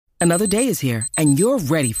Another day is here, and you're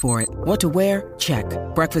ready for it. What to wear? Check.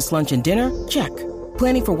 Breakfast, lunch, and dinner? Check.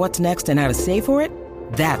 Planning for what's next and how to save for it?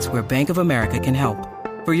 That's where Bank of America can help.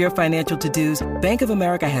 For your financial to-dos, Bank of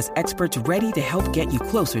America has experts ready to help get you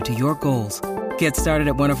closer to your goals. Get started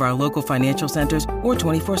at one of our local financial centers or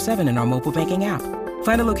 24/7 in our mobile banking app.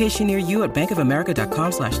 Find a location near you at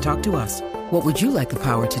bankofamerica.com/talktous. What would you like the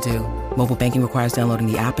power to do? Mobile banking requires downloading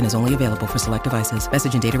the app and is only available for select devices.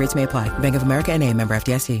 Message and data rates may apply. Bank of America N.A., member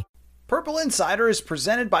FDIC. Purple Insider is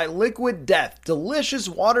presented by Liquid Death, delicious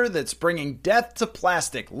water that's bringing death to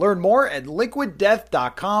plastic. Learn more at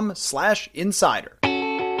liquiddeath.com/insider.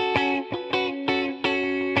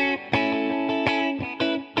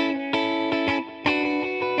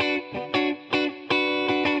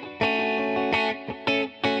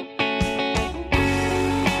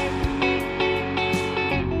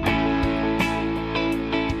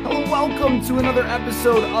 Welcome to another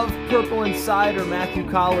episode of Purple Insider. Matthew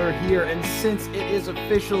Collar here, and since it is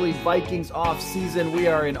officially Vikings off-season, we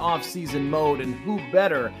are in off-season mode, and who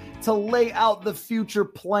better to lay out the future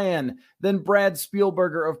plan than Brad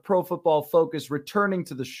Spielberger of Pro Football Focus returning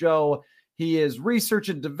to the show. He is research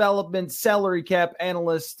and development, salary cap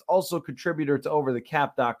analyst, also contributor to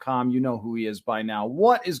overthecap.com. You know who he is by now.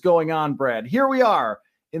 What is going on, Brad? Here we are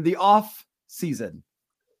in the off-season.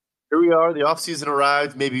 Here we are. The offseason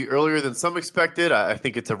arrived maybe earlier than some expected. I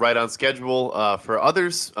think it's a right on schedule for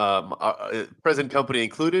others, present company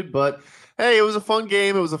included. But hey, it was a fun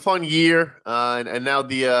game. It was a fun year, and now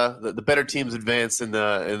the better teams advance in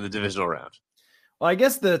the divisional round. Well, I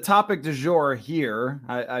guess the topic du jour here,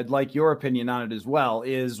 I'd like your opinion on it as well,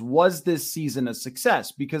 was this season a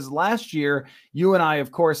success? Because last year, you and I,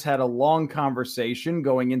 of course, had a long conversation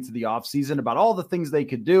going into the offseason about all the things they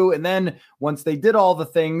could do. And then once they did all the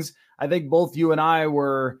things, I think both you and I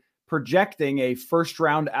were projecting a first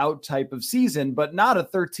round out type of season, but not a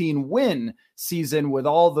 13-win season with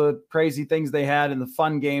all the crazy things they had in the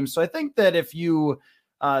fun games. So I think that if you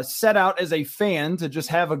set out as a fan to just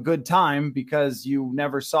have a good time because you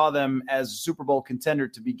never saw them as a Super Bowl contender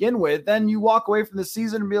to begin with, then you walk away from the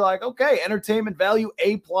season and be like, okay, entertainment value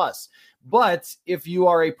A+. But if you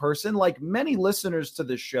are a person like many listeners to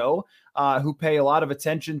this show who pay a lot of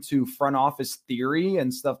attention to front office theory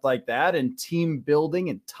and stuff like that and team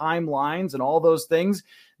building and timelines and all those things,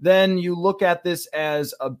 then you look at this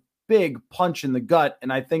as a big punch in the gut.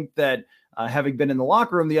 And I think that having been in the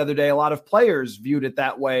locker room the other day, a lot of players viewed it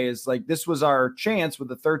that way, as like this was our chance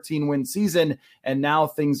with a 13-win season, and now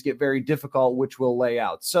things get very difficult, which we'll lay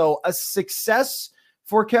out. So a success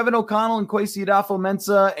for Kevin O'Connell and Kwesi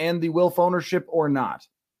Adofo-Mensah and the Wilf ownership or not?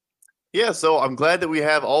 Yeah, so I'm glad that we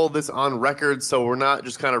have all of this on record, so we're not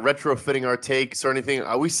just kind of retrofitting our takes or anything.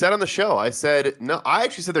 We said on the show, I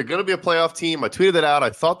actually said they're going to be a playoff team. I tweeted that out. I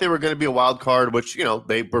thought they were going to be a wild card, which, you know,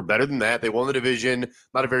 they were better than that. They won the division,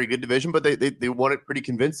 not a very good division, but they won it pretty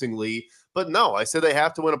convincingly. But no, I said they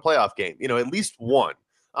have to win a playoff game, you know, at least one.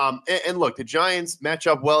 And look, the Giants match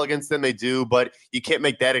up well against them. They do, but you can't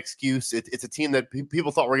make that excuse. It's a team that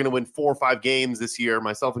people thought were going to win 4 or 5 games this year,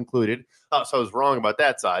 myself included. So I was wrong about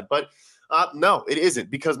that side. But no, it isn't,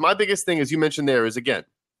 because my biggest thing, as you mentioned there, is, again,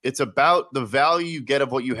 it's about the value you get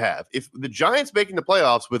of what you have. If the Giants making the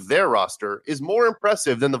playoffs with their roster is more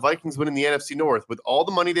impressive than the Vikings winning the NFC North with all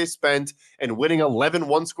the money they spent and winning 11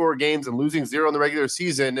 one-score games and losing 0 in the regular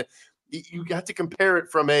season, you have to compare it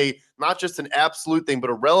from a not just an absolute thing, but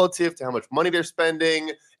a relative to how much money they're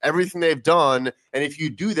spending, everything they've done. And if you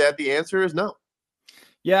do that, the answer is no.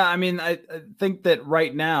 Yeah, I mean, I think that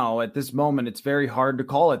right now, at this moment, it's very hard to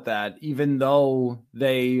call it that, even though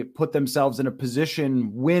they put themselves in a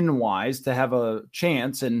position win-wise to have a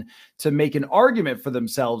chance and to make an argument for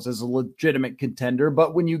themselves as a legitimate contender.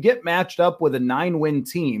 But when you get matched up with a 9-win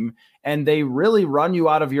team and they really run you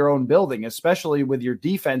out of your own building, especially with your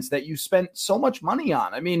defense that you spent so much money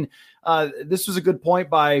on. I mean, this was a good point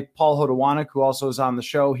by Paul Hodowanik, who also is on the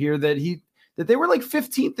show here, that they were like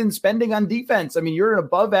 15th in spending on defense. I mean, you're an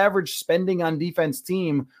above average spending on defense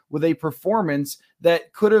team with a performance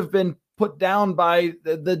that could have been put down by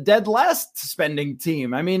the dead last spending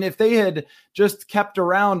team. I mean, if they had just kept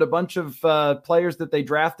around a bunch of players that they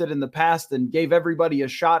drafted in the past and gave everybody a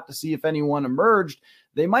shot to see if anyone emerged,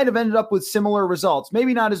 they might have ended up with similar results.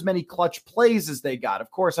 Maybe not as many clutch plays as they got.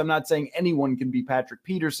 Of course, I'm not saying anyone can be Patrick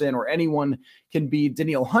Peterson or anyone can be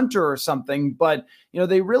Danielle Hunter or something, but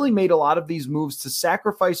they really made a lot of these moves to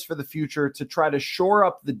sacrifice for the future to try to shore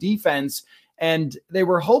up the defense. And they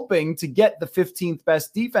were hoping to get the 15th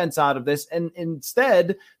best defense out of this. And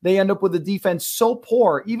instead, they end up with a defense so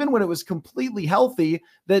poor, even when it was completely healthy,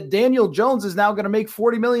 that Daniel Jones is now going to make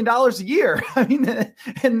 $40 million a year. I mean,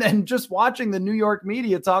 and then just watching the New York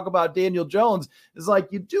media talk about Daniel Jones is like,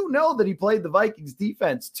 you do know that he played the Vikings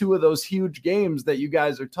defense 2 of those huge games that you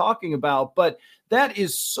guys are talking about, but that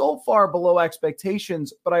is so far below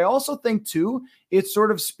expectations. But I also think, too, it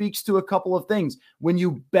sort of speaks to a couple of things. When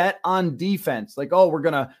you bet on defense, like, oh, we're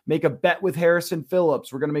going to make a bet with Harrison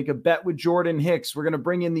Phillips, we're going to make a bet with Jordan Hicks, we're going to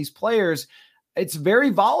bring in these players, it's very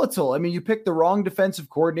volatile. I mean, you pick the wrong defensive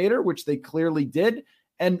coordinator, which they clearly did,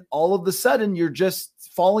 and all of a sudden you're just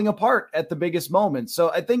falling apart at the biggest moment.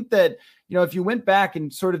 So I think that, if you went back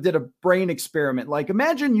and sort of did a brain experiment, like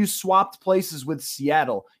imagine you swapped places with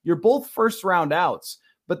Seattle, you're both first round outs,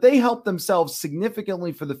 but they helped themselves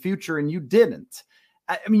significantly for the future and you didn't.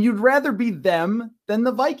 I mean, you'd rather be them than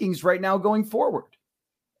the Vikings right now going forward.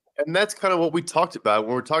 And that's kind of what we talked about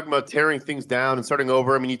when we're talking about tearing things down and starting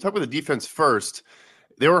over. I mean, you talk about the defense first.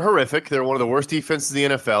 They were horrific. They're one of the worst defenses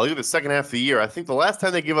in the NFL. Even the second half of the year, I think the last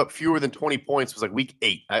time they gave up fewer than 20 points was like week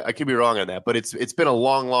 8. I could be wrong on that, but it's been a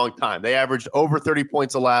long, long time. They averaged over 30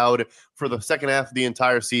 points allowed for the second half of the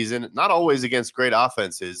entire season, not always against great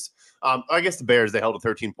offenses. I guess the Bears, they held to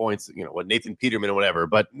 13 points, Nathan Peterman or whatever,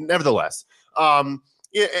 but nevertheless.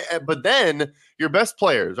 But then your best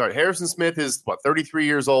players, all right, Harrison Smith is 33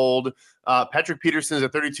 years old. Patrick Peterson is a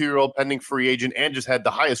 32-year-old pending free agent and just had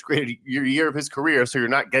the highest graded year of his career, so you're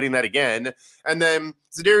not getting that again. And then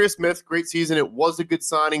Zadarius Smith, great season. It was a good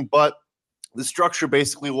signing, but the structure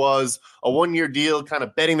basically was a 1-year deal, kind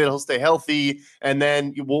of betting that he'll stay healthy, and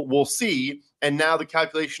then we'll see. And now the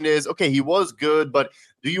calculation is, okay, he was good, but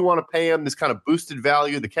do you want to pay him this kind of boosted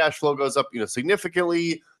value? The cash flow goes up,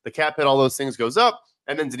 significantly. The cap hit, all those things goes up.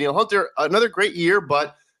 And then Danielle Hunter, another great year,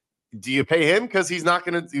 but do you pay him because he's not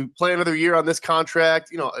going to play another year on this contract?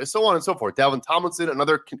 So on and so forth. Dalvin Tomlinson,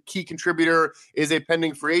 another key contributor, is a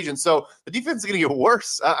pending free agent. So the defense is going to get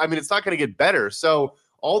worse. I mean, it's not going to get better. So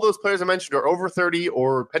all those players I mentioned are over 30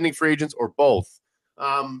 or pending free agents or both.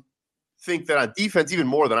 Think that on defense, even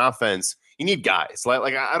more than offense, you need guys.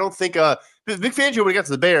 Like I don't think Vic Fangio, when he got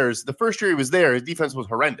to the Bears, the first year he was there, his defense was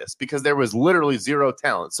horrendous because there was literally zero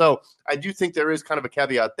talent. So I do think there is kind of a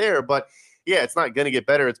caveat there, but yeah, it's not going to get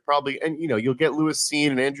better. It's probably, and you'll get Lewis Cine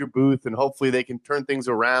and Andrew Booth, and hopefully they can turn things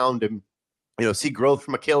around and see growth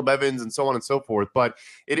from Caleb Evans and so on and so forth. But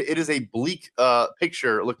it is a bleak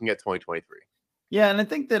picture looking at 2023. Yeah, and I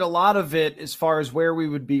think that a lot of it, as far as where we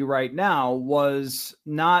would be right now, was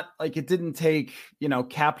not like it didn't take,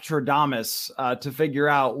 Captradamus to figure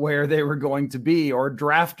out where they were going to be, or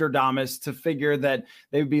Drafterdamus to figure that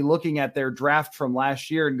they would be looking at their draft from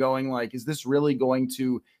last year and going like, is this really going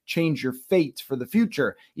to change your fate for the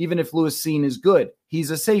future? Even if Lewis Cine is good,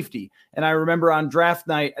 he's a safety. And I remember on draft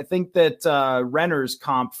night, I think that Renner's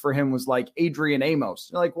comp for him was like Adrian Amos.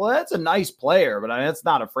 You're like, well, that's a nice player, but that's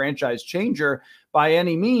not a franchise changer by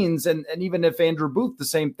any means. And even if Andrew Booth, the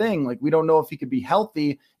same thing, like we don't know if he could be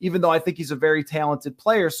healthy, even though I think he's a very talented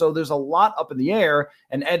player. So there's a lot up in the air,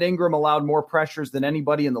 and Ed Ingram allowed more pressures than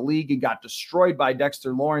anybody in the league and got destroyed by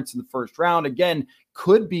Dexter Lawrence in the first round. Again,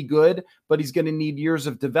 could be good, but he's going to need years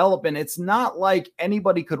of development. It's not like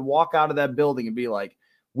anybody could walk out of that building and be like,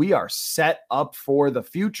 we are set up for the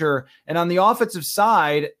future. And on the offensive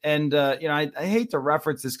side, and I hate to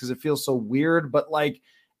reference this because it feels so weird, but like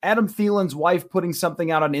Adam Thielen's wife putting something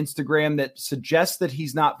out on Instagram that suggests that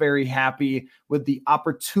he's not very happy with the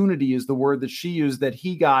opportunity, is the word that she used, that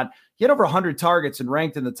he got. He had over 100 targets and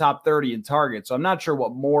ranked in the top 30 in targets. So I'm not sure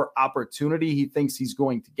what more opportunity he thinks he's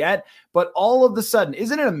going to get. But all of a sudden,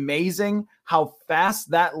 isn't it amazing how fast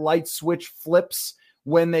that light switch flips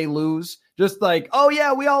when they lose? Just like, oh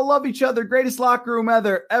yeah, we all love each other. Greatest locker room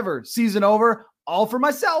ever. Season over. All for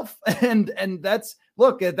myself. And that's,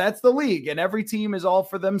 look, that's the league, and every team is all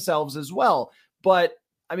for themselves as well. But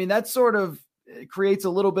I mean, that sort of creates a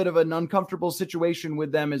little bit of an uncomfortable situation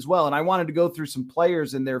with them as well. And I wanted to go through some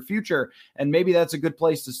players in their future, and maybe that's a good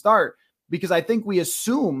place to start, because I think we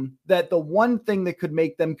assume that the one thing that could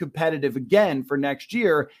make them competitive again for next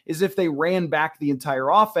year is if they ran back the entire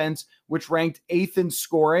offense, which ranked 8th in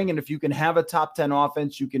scoring. And if you can have a top 10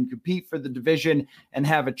 offense, you can compete for the division and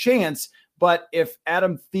have a chance. But if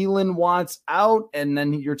Adam Thielen wants out, and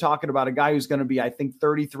then you're talking about a guy who's going to be, I think,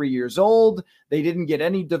 33 years old, they didn't get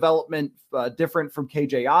any development different from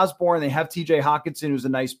KJ Osborne. They have TJ Hawkinson, who's a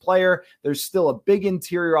nice player. There's still a big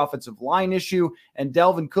interior offensive line issue, and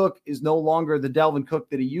Delvin Cook is no longer the Delvin Cook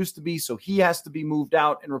that he used to be, so he has to be moved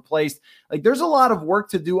out and replaced. Like, there's a lot of work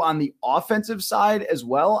to do on the offensive side as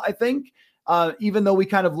well, I think. even though we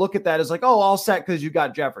kind of look at that as like, oh, all set because you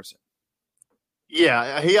got Jefferson.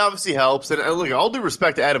 Yeah, he obviously helps. And look, all due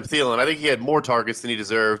respect to Adam Thielen, I think he had more targets than he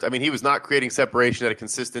deserved. I mean, he was not creating separation at a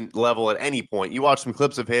consistent level at any point. You watch some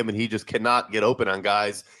clips of him, and he just cannot get open on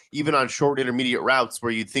guys, even on short intermediate routes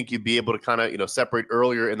where you'd think you'd be able to kind of, separate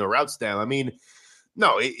earlier in the route stem. I mean,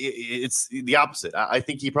 no, it's the opposite. I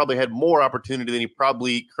think he probably had more opportunity than he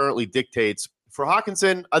probably currently dictates. For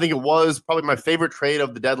Hockenson, I think it was probably my favorite trade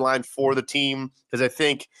of the deadline for the team because I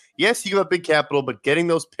think, yes, you give up big capital, but getting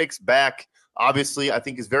those picks back, obviously, I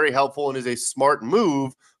think is very helpful and is a smart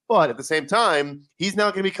move. But at the same time, he's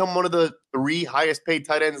now going to become one of the 3 highest paid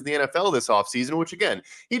tight ends in the NFL this offseason, which, again,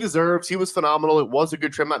 he deserves. He was phenomenal. It was a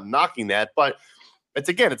good trade. I'm not knocking that. But it's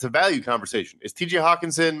a value conversation. Is TJ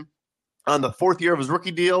Hockenson on the 4th year of his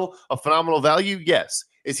rookie deal a phenomenal value? Yes.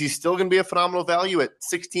 Is he still going to be a phenomenal value at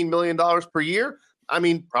 $16 million per year? I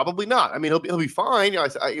mean, probably not. I mean, he'll be fine.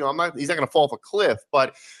 He's not going to fall off a cliff.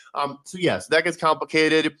 But so yes, that gets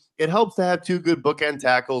complicated. It helps to have 2 good bookend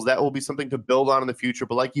tackles. That will be something to build on in the future.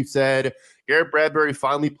 But like you said, Garrett Bradbury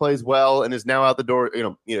finally plays well and is now out the door.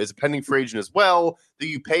 Is a pending free agent as well. Do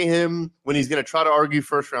you pay him when he's going to try to argue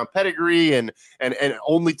first round pedigree and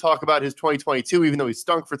only talk about his 2022, even though he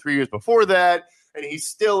stunk for 3 years before that? And he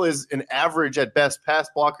still is an average at best pass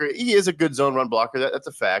blocker. He is a good zone run blocker. That's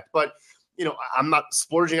a fact. But I'm not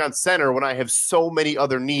splurging on center when I have so many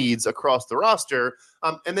other needs across the roster.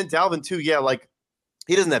 And then Dalvin too. Yeah, like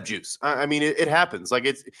he doesn't have juice. I mean, it happens. Like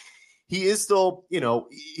he is still,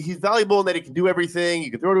 he's valuable in that he can do everything.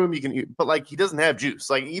 You can throw to him, but like he doesn't have juice.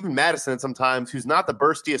 Like even Madison sometimes, who's not the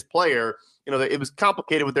burstiest player, it was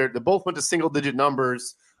complicated with they both went to single digit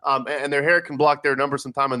numbers. And their hair can block their number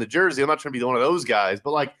sometime on the jersey. I'm not trying to be one of those guys, but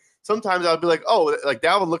like sometimes I would be like, oh, like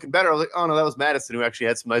Dalvin looking better. I was like, oh no, that was Madison who actually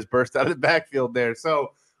had some nice bursts out of the backfield there.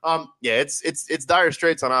 So it's dire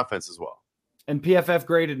straits on offense as well. And PFF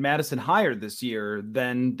graded Madison higher this year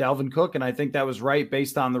than Dalvin Cook. And I think that was right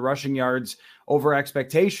based on the rushing yards over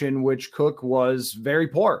expectation, which Cook was very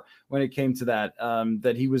poor when it came to that,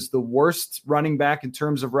 that he was the worst running back in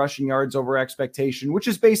terms of rushing yards over expectation, which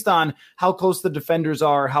is based on how close the defenders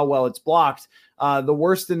are, how well it's blocked, the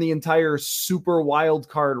worst in the entire super wild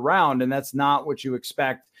card round. And that's not what you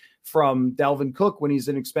expect from Dalvin Cook when he's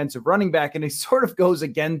an expensive running back. And it sort of goes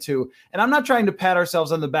again to, and I'm not trying to pat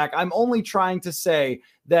ourselves on the back. I'm only trying to say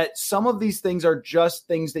that some of these things are just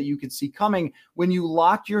things that you could see coming when you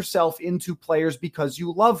lock yourself into players because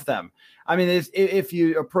you love them. I mean, if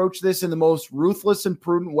you approach this in the most ruthless and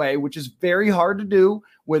prudent way, which is very hard to do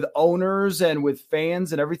with owners and with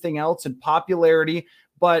fans and everything else and popularity,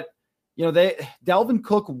 but Dalvin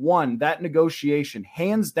Cook won that negotiation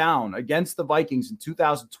hands down against the Vikings in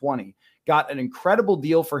 2020, got an incredible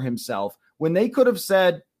deal for himself when they could have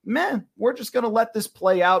said, man, we're just going to let this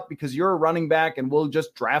play out because you're a running back and we'll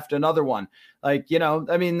just draft another one. Like, the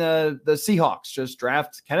Seahawks just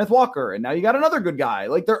draft Kenneth Walker and now you got another good guy.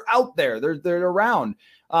 Like they're out there, they're around.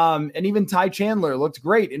 And even Ty Chandler looked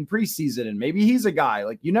great in preseason and maybe he's a guy,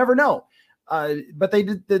 like you never know. But they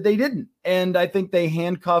didn't. And I think they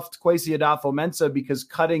handcuffed Kwesi Adofo-Mensah because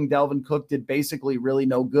cutting Dalvin Cook did basically really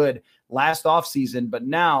no good last offseason. But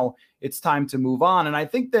now it's time to move on. And I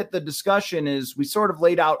think that the discussion is we sort of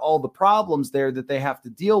laid out all the problems there that they have to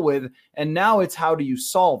deal with. And now it's how do you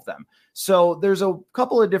solve them? So there's a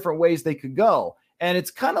couple of different ways they could go. And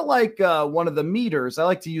it's kind of like one of the meters. I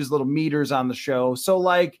like to use little meters on the show. So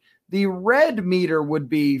like, the red meter would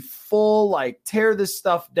be full, like tear this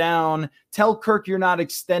stuff down, tell Kirk you're not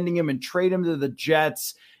extending him and trade him to the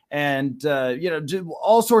Jets and, do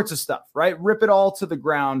all sorts of stuff, right? Rip it all to the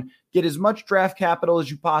ground, get as much draft capital as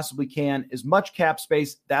you possibly can, as much cap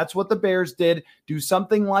space. That's what the Bears did. Do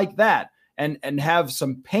something like that and have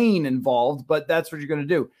some pain involved, but that's what you're going to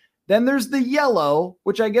do. Then there's the yellow,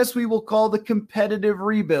 which I guess we will call the competitive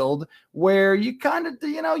rebuild, where you kind of,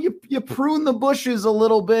 you prune the bushes a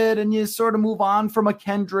little bit and you sort of move on from a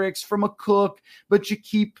Kendricks, from a Cook, but you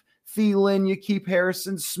keep Thielen, you keep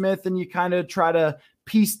Harrison Smith, and you kind of try to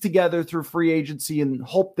piece together through free agency and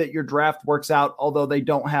hope that your draft works out, although they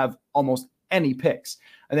don't have almost any picks.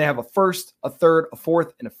 And they have a first, a third, a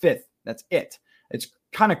fourth, and a fifth. That's it. It's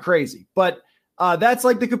kind of crazy. But that's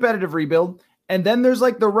like the competitive rebuild. And then there's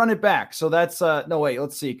like the run it back. So that's,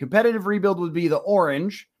 let's see. Competitive rebuild would be the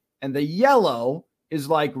orange, and the yellow is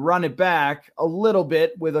like run it back a little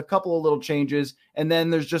bit with a couple of little changes. And then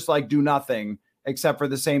there's just like do nothing except for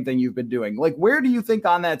the same thing you've been doing. Like, where do you think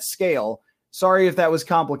on that scale? Sorry if that was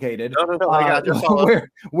complicated. No, I got you.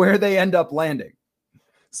 Where they end up landing.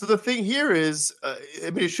 So the thing here is,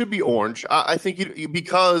 it should be orange. I think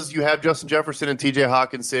because you have Justin Jefferson and TJ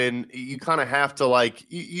Hawkinson, you kind of have to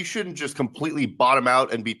you shouldn't just completely bottom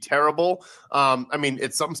out and be terrible.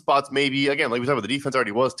 At some spots, maybe, again, like we said, the defense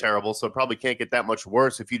already was terrible, so it probably can't get that much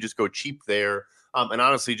worse if you just go cheap there. And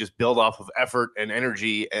honestly, just build off of effort and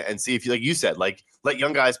energy and see if you, like you said, let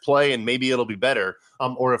young guys play and maybe it'll be better.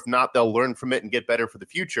 Or if not, they'll learn from it and get better for the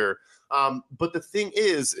future. But the thing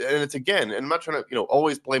is, and it's again, and I'm not trying to,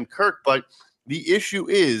 always blame Kirk, but the issue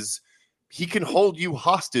is he can hold you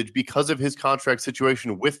hostage because of his contract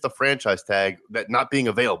situation with the franchise tag that not being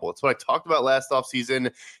available. It's what I talked about last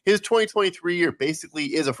offseason. His 2023 year basically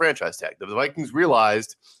is a franchise tag. The Vikings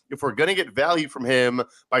realized if we're going to get value from him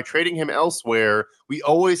by trading him elsewhere, we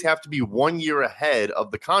always have to be 1 year ahead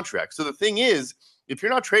of the contract. So the thing is, if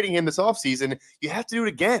you're not trading him this offseason, you have to do it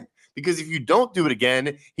again. Because if you don't do it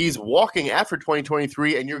again, he's walking after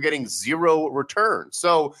 2023 and you're getting zero return.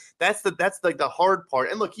 So that's the hard part.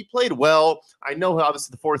 And look, he played well. I know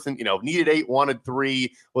obviously the fourth and, needed 8, wanted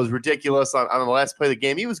 3 was ridiculous on the last play of the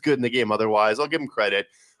game. He was good in the game otherwise. I'll give him credit.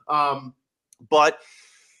 But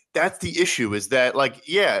that's the issue is that,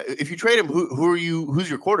 if you trade him, who's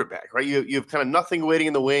your quarterback, right? You have kind of nothing waiting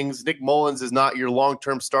in the wings. Nick Mullins is not your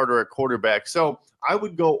long-term starter at quarterback. So I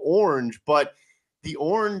would go orange, but the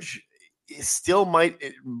orange still might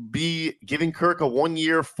be giving Kirk a 1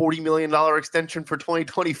 year, $40 million extension for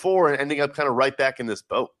 2024 and ending up kind of right back in this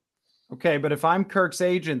boat. Okay, but if I'm Kirk's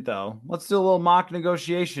agent, though, let's do a little mock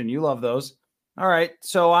negotiation. You love those. All right,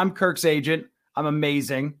 so I'm Kirk's agent. I'm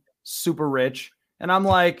amazing, super rich. And I'm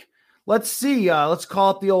like, let's see. Let's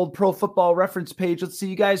call up the old Pro Football Reference page. Let's see.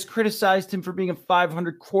 You guys criticized him for being a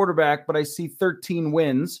 500 quarterback, but I see 13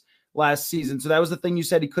 wins last season. So that was the thing you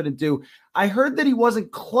said he couldn't do. I heard that he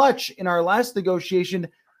wasn't clutch in our last negotiation,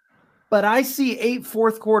 but I see 8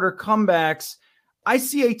 fourth quarter comebacks. I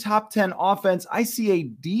see a top 10 offense. I see a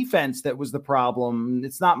defense that was the problem.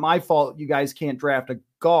 It's not my fault you guys can't draft a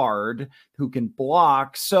guard who can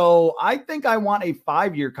block. So I think I want a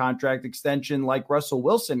 5-year contract extension like Russell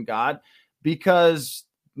Wilson got, because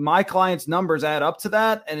my client's numbers add up to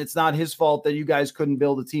that, and it's not his fault that you guys couldn't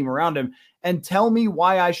build a team around him. And tell me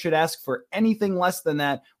why I should ask for anything less than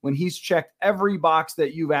that when he's checked every box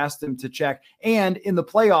that you've asked him to check. And in the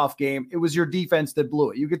playoff game, it was your defense that blew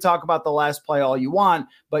it. You could talk about the last play all you want,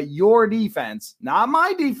 but your defense, not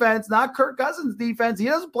my defense, not Kirk Cousins' defense. He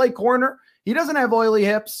doesn't play corner. He doesn't have oily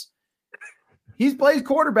hips. He plays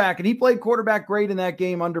quarterback, and he played quarterback great in that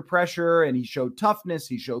game under pressure, and he showed toughness.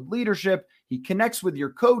 He showed leadership. He connects with your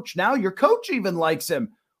coach. Now your coach even likes him.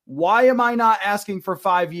 Why am I not asking for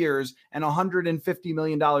 5 years and $150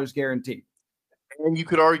 million guaranteed? And you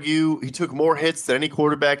could argue he took more hits than any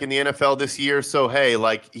quarterback in the NFL this year. So, hey,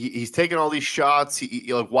 he's taking all these shots.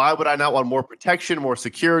 Why would I not want more protection, more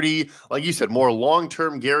security? Like you said, more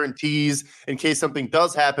long-term guarantees in case something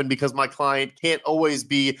does happen, because my client can't always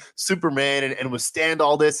be Superman and withstand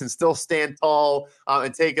all this and still stand tall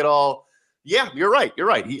and take it all. Yeah, you're right.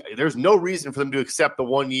 There's no reason for them to accept the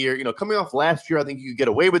 1 year. Coming off last year, I think you could get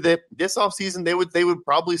away with it. This offseason, they would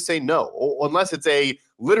probably say no, unless it's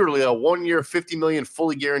literally a 1 year, $50 million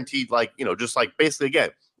fully guaranteed, just basically, again,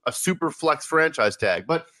 a super flex franchise tag.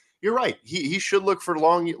 But you're right. He should look for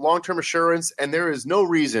long-term assurance, and there is no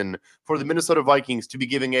reason for the Minnesota Vikings to be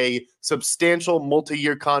giving a substantial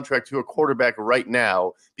multi-year contract to a quarterback right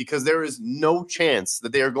now, because there is no chance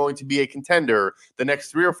that they are going to be a contender the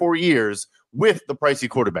next 3 or 4 years with the pricey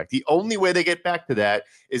quarterback. The only way they get back to that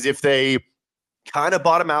is if they kind of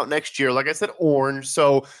bottom out next year. Like I said, orange.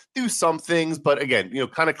 So do some things, but again,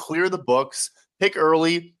 kind of clear the books, pick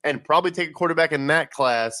early, and probably take a quarterback in that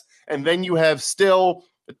class. And then you have still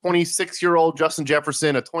a 26-year-old Justin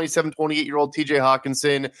Jefferson, a 27, 28-year-old TJ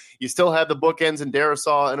Hawkinson. You still have the bookends in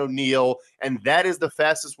Darisaw and O'Neal, and that is the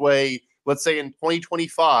fastest way, let's say in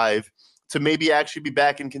 2025, to maybe actually be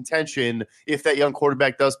back in contention if that young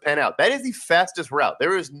quarterback does pan out. That is the fastest route.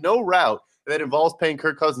 There is no route that involves paying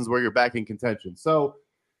Kirk Cousins where you're back in contention. So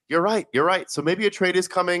you're right. So maybe a trade is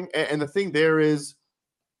coming, and the thing there is,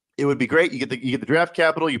 it would be great. You get the draft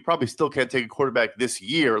capital. You probably still can't take a quarterback this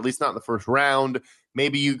year, at least not in the first round.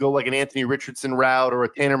 Maybe you go like an Anthony Richardson route or a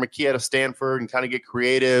Tanner McKee out of Stanford and kind of get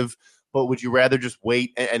creative. But would you rather just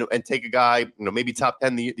wait and take a guy, maybe top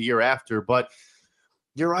 10 the year after? But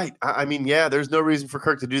you're right. There's no reason for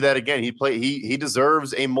Kirk to do that again. He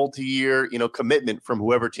deserves a multi-year, commitment from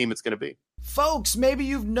whoever team it's going to be. Folks, maybe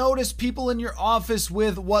you've noticed people in your office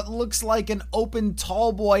with what looks like an open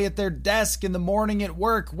tall boy at their desk in the morning at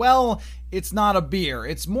work. Well, it's not a beer.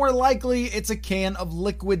 It's more likely it's a can of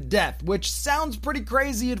Liquid Death, which sounds pretty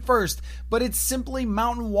crazy at first, but it's simply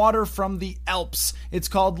mountain water from the Alps. It's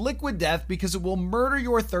called Liquid Death because it will murder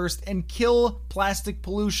your thirst and kill plastic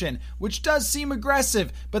pollution, which does seem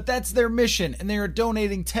aggressive, but that's their mission, and they are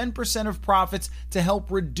donating 10% of profits to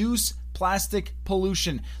help reduce plastic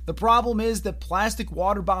pollution. The problem is that plastic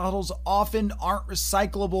water bottles often aren't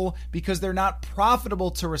recyclable because they're not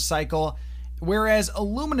profitable to recycle, whereas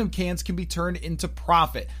aluminum cans can be turned into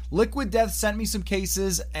profit. Liquid Death sent me some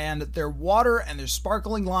cases, and their water and their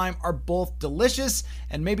sparkling lime are both delicious,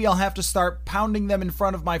 and maybe I'll have to start pounding them in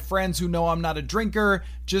front of my friends who know I'm not a drinker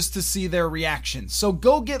just to see their reactions. So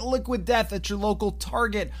go get Liquid Death at your local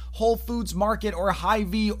Target, Whole Foods Market, or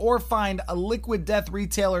Hy-Vee, or find a Liquid Death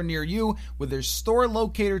retailer near you with their store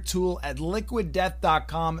locator tool at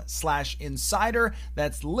liquiddeath.com/insider.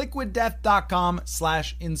 That's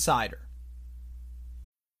liquiddeath.com/insider.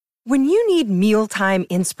 When you need mealtime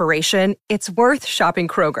inspiration, it's worth shopping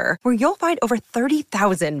Kroger, where you'll find over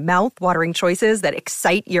 30,000 mouth-watering choices that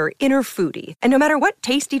excite your inner foodie. And no matter what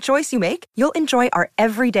tasty choice you make, you'll enjoy our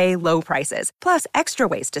everyday low prices, plus extra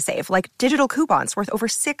ways to save, like digital coupons worth over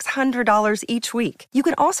 $600 each week. You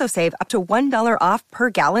can also save up to $1 off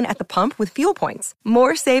per gallon at the pump with fuel points.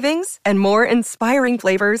 More savings and more inspiring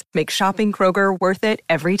flavors make shopping Kroger worth it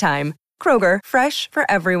every time. Kroger, fresh for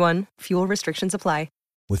everyone. Fuel restrictions apply.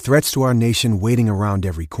 With threats to our nation waiting around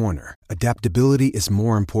every corner, adaptability is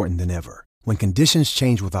more important than ever. When conditions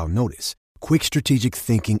change without notice, quick strategic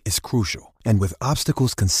thinking is crucial. And with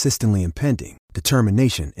obstacles consistently impending,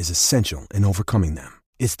 determination is essential in overcoming them.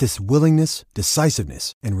 It's this willingness,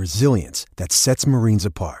 decisiveness, and resilience that sets Marines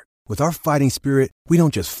apart. With our fighting spirit, we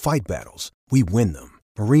don't just fight battles, we win them.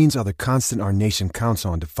 Marines are the constant our nation counts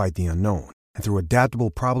on to fight the unknown. And through adaptable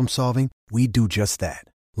problem solving, we do just that.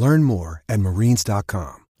 Learn more at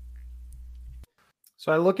marines.com.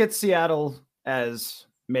 So I look at Seattle as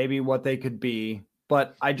maybe what they could be,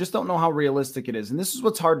 but I just don't know how realistic it is. And this is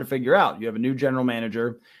what's hard to figure out. You have a new general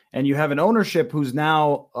manager and you have an ownership who's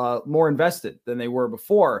now more invested than they were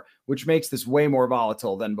before, which makes this way more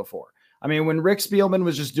volatile than before. I mean, when Rick Spielman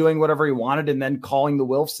was just doing whatever he wanted and then calling the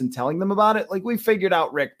Wilfs and telling them about it, like, we figured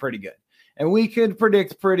out Rick pretty good. And we could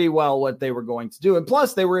predict pretty well what they were going to do. And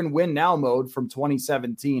plus, they were in win now mode from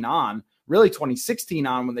 2017 on, really 2016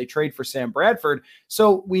 on, when they trade for Sam Bradford.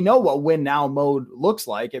 So we know what win now mode looks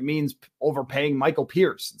like. It means overpaying Michael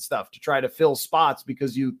Pierce and stuff to try to fill spots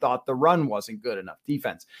because you thought the run wasn't good enough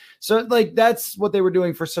defense. So like, that's what they were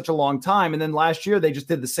doing for such a long time. And then last year they just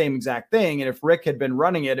did the same exact thing. And if Rick had been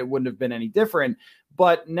running it, it wouldn't have been any different.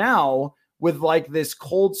 But now, with like this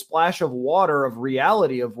cold splash of water of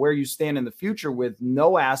reality of where you stand in the future with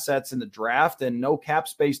no assets in the draft and no cap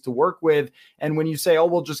space to work with. And when you say, oh,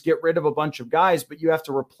 we'll just get rid of a bunch of guys, but you have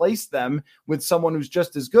to replace them with someone who's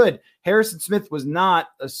just as good. Harrison Smith was not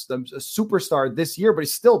a superstar this year, but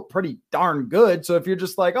he's still pretty darn good. So if you're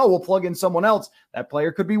just like, oh, we'll plug in someone else, that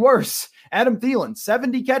player could be worse. Adam Thielen,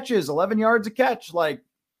 70 catches, 11 yards a catch. Like,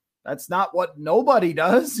 that's not what nobody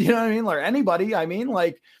does. You know what I mean? Or anybody. I mean,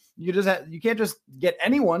 like, you can't just get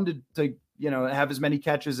anyone to have as many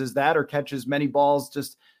catches as that or catch as many balls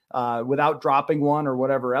just without dropping one or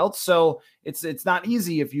whatever else. So it's not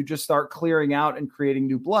easy if you just start clearing out and creating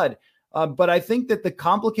new blood. But I think that the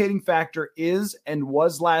complicating factor is and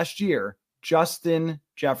was last year, Justin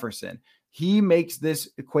Jefferson. He makes this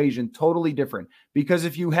equation totally different because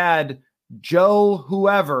if you had Joe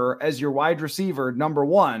whoever as your wide receiver, number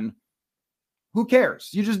one, who cares?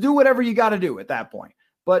 You just do whatever you got to do at that point.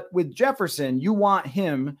 But with Jefferson, you want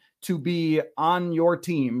him to be on your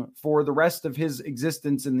team for the rest of his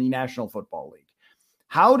existence in the National Football League.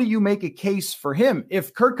 How do you make a case for him?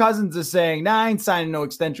 If Kirk Cousins is saying, nah, I ain't signing no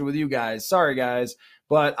extension with you guys. Sorry, guys,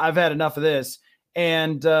 but I've had enough of this.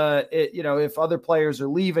 And, if other players are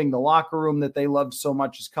leaving, the locker room that they loved so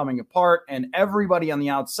much is coming apart. And everybody on the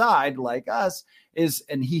outside, like us,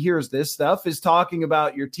 and he hears this stuff, is talking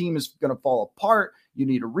about your team is going to fall apart. You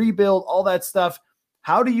need a rebuild, all that stuff.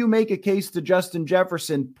 How do you make a case to Justin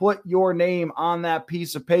Jefferson, put your name on that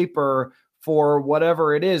piece of paper for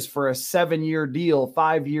whatever it is, for a 7-year deal,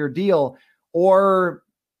 5-year deal, or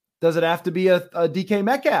does it have to be a DK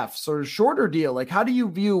Metcalf sort of shorter deal? Like, how do you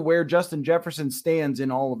view where Justin Jefferson stands in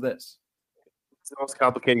all of this? It's the most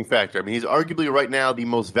complicating factor. I mean, he's arguably right now the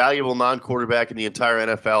most valuable non-quarterback in the entire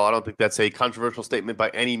NFL. I don't think that's a controversial statement by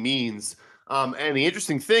any means. And the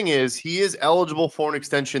interesting thing is he is eligible for an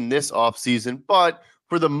extension this offseason, but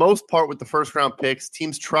for the most part with the first round picks,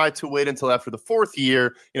 teams try to wait until after the fourth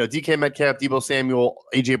year. DK Metcalf, Deebo Samuel,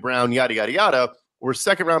 AJ Brown, yada, yada, yada, were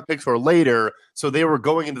second round picks or later. So they were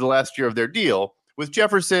going into the last year of their deal. With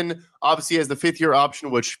Jefferson, obviously has the fifth year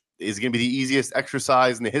option, which is going to be the easiest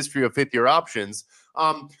exercise in the history of fifth year options.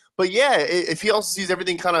 But yeah, if he also sees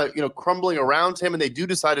everything kind of, crumbling around him and they do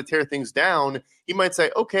decide to tear things down, he might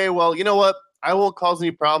say, okay, well, you know what? I won't cause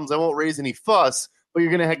any problems. I won't raise any fuss, but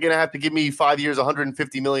you're going to have to give me 5 years,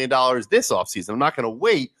 $150 million this offseason. I'm not going to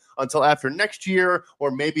wait until after next year,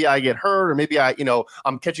 or maybe I get hurt, or maybe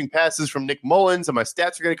I'm catching passes from Nick Mullins and my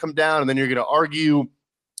stats are going to come down, and then you're going to argue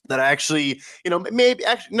that I actually,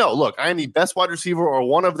 no, look, I am the best wide receiver or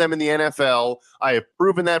one of them in the NFL. I have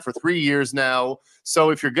proven that for 3 years now. So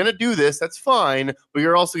if you're going to do this, that's fine, but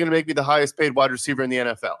you're also going to make me the highest paid wide receiver in the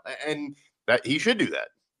NFL. And that he should do that.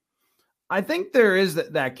 I think there is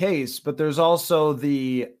that case, but there's also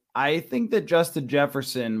I think that Justin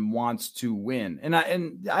Jefferson wants to win. And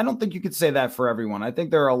I don't think you could say that for everyone. I think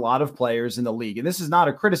there are a lot of players in the league, and this is not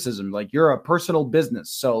a criticism. Like, you're a personal business,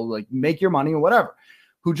 so like make your money or whatever,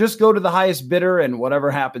 who just go to the highest bidder and whatever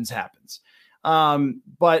happens, happens.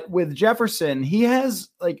 But with Jefferson, he has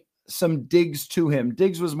like some digs to him.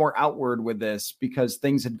 Diggs was more outward with this because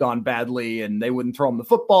things had gone badly and they wouldn't throw him the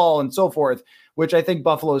football and so forth, which I think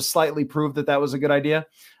Buffalo slightly proved that was a good idea.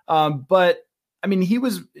 But I mean, he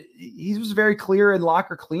was very clear in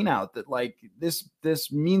locker clean out that like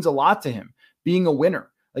this means a lot to him being a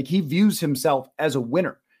winner. Like, he views himself as a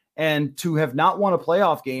winner. And to have not won a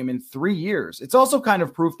playoff game in 3 years, it's also kind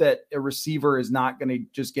of proof that a receiver is not going to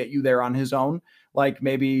just get you there on his own, like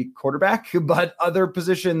maybe quarterback, but other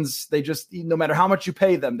positions, they just, no matter how much you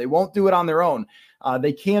pay them, they won't do it on their own.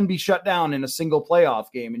 They can be shut down in a single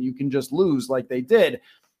playoff game and you can just lose like they did.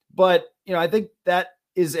 But, I think that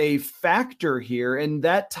is a factor here, and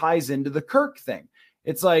that ties into the Kirk thing.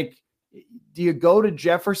 It's like, do you go to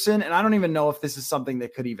Jefferson? And I don't even know if this is something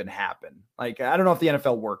that could even happen. Like, I don't know if the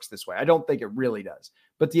NFL works this way. I don't think it really does.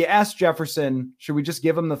 But do you ask Jefferson, should we just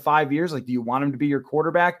give him the 5 years? Like, do you want him to be your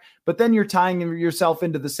quarterback? But then you're tying yourself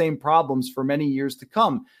into the same problems for many years to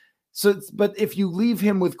come. So, but if you leave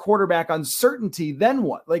him with quarterback uncertainty, then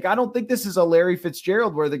what? Like, I don't think this is a Larry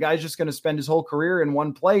Fitzgerald where the guy's just going to spend his whole career in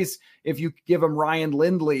one place. If you give him Ryan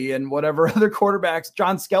Lindley and whatever other quarterbacks,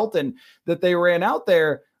 John Skelton, that they ran out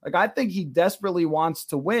there, like, I think he desperately wants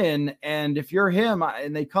to win. And if you're him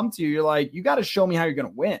and they come to you, you're like, you got to show me how you're going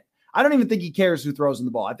to win. I don't even think he cares who throws in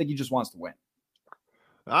the ball. I think he just wants to win.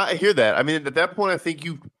 I hear that. I mean, at that point, I think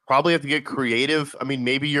you probably have to get creative. I mean,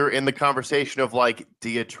 maybe you're in the conversation of like,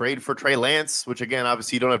 do you trade for Trey Lance, which again,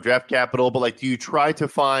 obviously you don't have draft capital, but like, do you try to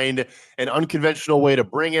find an unconventional way to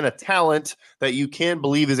bring in a talent that you can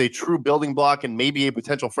believe is a true building block and maybe a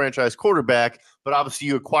potential franchise quarterback, but obviously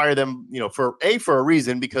you acquire them, for a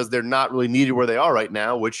reason, because they're not really needed where they are right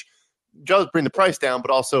now, which does bring the price down,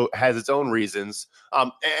 but also has its own reasons.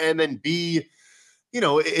 And then B,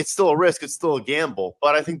 it's still a risk. It's still a gamble.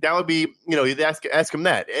 But I think that would be, you'd ask him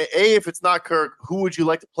that. A, if it's not Kirk, who would you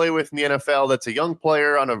like to play with in the NFL that's a young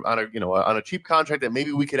player on a cheap contract that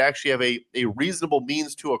maybe we could actually have a reasonable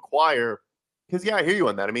means to acquire? Because, yeah, I hear you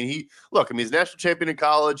on that. I mean, he's a national champion in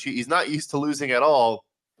college. He's not used to losing at all.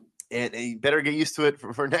 And he better get used to it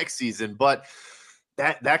for next season. But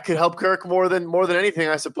that could help Kirk more than anything,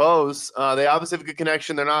 I suppose. They obviously have a good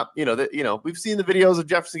connection. They're not, we've seen the videos of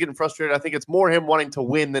Jefferson getting frustrated. I think it's more him wanting to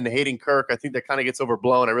win than hating Kirk. I think that kind of gets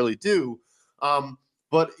overblown. I really do.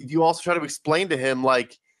 But you also try to explain to him,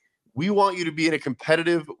 like, we want you to be in a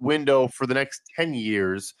competitive window for the next 10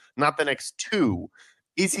 years, not the next 2.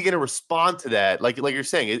 Is he going to respond to that? Like you're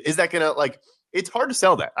saying, is that going to, like, it's hard to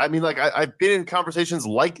sell that. I mean, like, I've been in conversations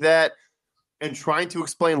like that, and trying to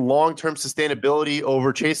explain long-term sustainability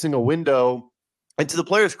over chasing a window. And to the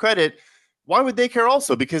players' credit, why would they care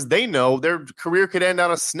also? Because they know their career could end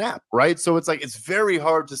on a snap, right? So it's like, it's very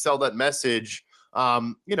hard to sell that message,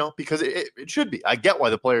 because it should be. I get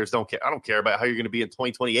why the players don't care. I don't care about how you're going to be in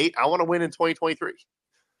 2028. I want to win in 2023.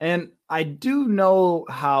 And I do know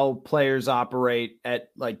how players operate at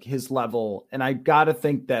like his level. And I got to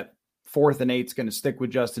think that 4th and 8 is going to stick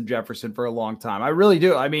with Justin Jefferson for a long time. I really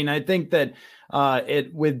do. I mean, I think that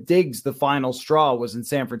with Diggs, the final straw was in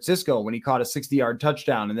San Francisco when he caught a 60-yard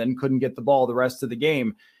touchdown and then couldn't get the ball the rest of the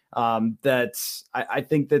game. I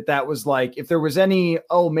think that was like, if there was any,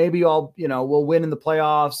 maybe we'll win in the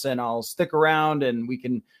playoffs and I'll stick around and we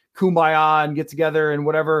can kumbaya and get together and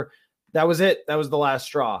whatever. That was it. That was the last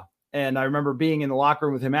straw. And I remember being in the locker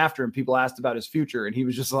room with him after, and people asked about his future, and he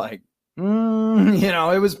was just like,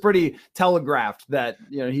 it was pretty telegraphed that,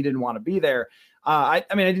 he didn't want to be there. I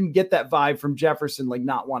mean, I didn't get that vibe from Jefferson, like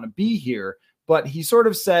not want to be here, but he sort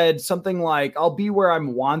of said something like, I'll be where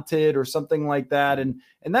I'm wanted or something like that. And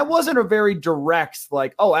that wasn't a very direct,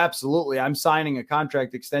 like, oh, absolutely, I'm signing a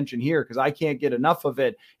contract extension here because I can't get enough of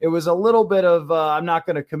it. It was a little bit of, I'm not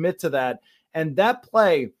going to commit to that. And that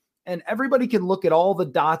play, and everybody can look at all the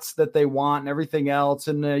dots that they want and everything else.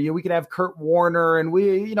 And we can have Kurt Warner and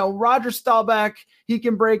Roger Staubach, he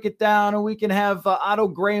can break it down, and we can have Otto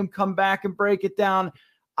Graham come back and break it down.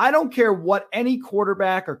 I don't care what any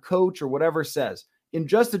quarterback or coach or whatever says. In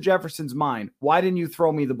Justin Jefferson's mind, why didn't you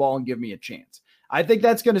throw me the ball and give me a chance? I think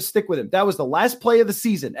that's going to stick with him. That was the last play of the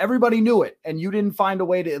season. Everybody knew it, and you didn't find a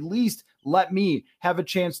way to at least let me have a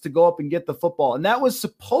chance to go up and get the football. And that was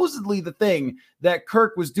supposedly the thing that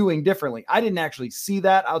Kirk was doing differently. I didn't actually see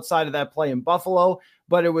that outside of that play in Buffalo,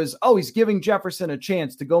 but it was, he's giving Jefferson a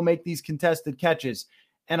chance to go make these contested catches.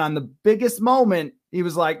 And on the biggest moment, he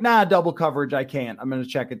was like, nah, double coverage, I can't. I'm going to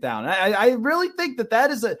check it down. I really think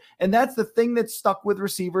that is and that's the thing that stuck with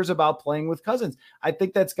receivers about playing with Cousins. I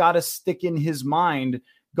think that's got to stick in his mind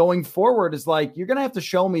going forward, is like, you're going to have to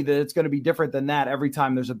show me that it's going to be different than that every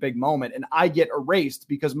time there's a big moment. And I get erased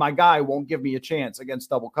because my guy won't give me a chance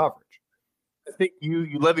against double coverage. I think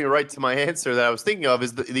you led me right to my answer that I was thinking of,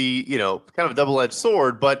 is the kind of a double-edged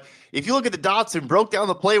sword. But if you look at the dots and broke down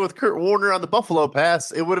the play with Kurt Warner on the Buffalo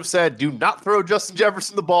pass, it would have said, do not throw Justin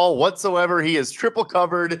Jefferson the ball whatsoever. He is triple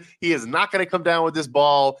covered. He is not going to come down with this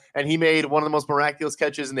ball. And he made one of the most miraculous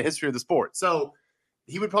catches in the history of the sport. So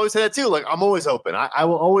he would probably say that too. Like, I'm always open. I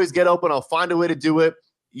will always get open. I'll find a way to do it.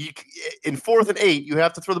 In 4th and 8, you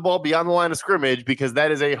have to throw the ball beyond the line of scrimmage, because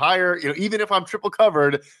that is a higher, even if I'm triple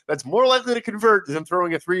covered, that's more likely to convert than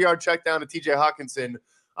throwing a 3-yard check down to TJ Hawkinson.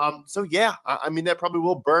 So yeah, I mean, that probably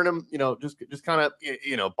will burn him, just kind of,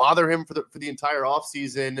 bother him for the entire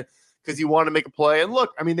offseason, because he wanted to make a play. And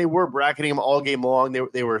look, I mean, they were bracketing him all game long.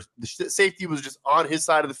 They were, the safety was just on his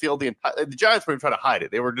side of the field. The Giants were trying to hide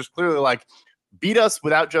it. They were just clearly like, beat us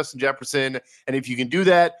without Justin Jefferson. And if you can do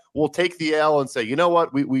that, we'll take the L and say, you know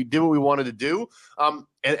what, we did what we wanted to do.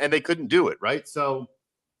 And they couldn't do it. Right. So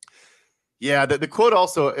yeah, the quote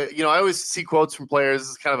also, I always see quotes from players. This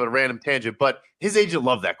is kind of a random tangent, but his agent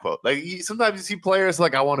loved that quote. Like, sometimes you see players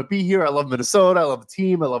like, I want to be here. I love Minnesota. I love the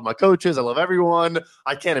team. I love my coaches. I love everyone.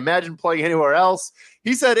 I can't imagine playing anywhere else.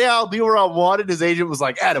 He said, yeah, I'll be where I wanted. His agent was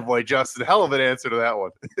like, attaboy, Justin. Hell of an answer to that one.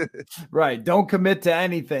 Right. Don't commit to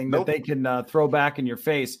anything that they can throw back in your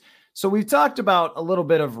face. So we've talked about a little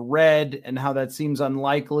bit of red and how that seems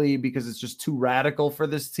unlikely because it's just too radical for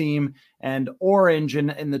this team, and orange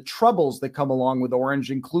and the troubles that come along with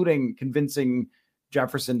orange, including convincing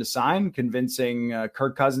Jefferson to sign, convincing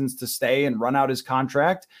Kirk Cousins to stay and run out his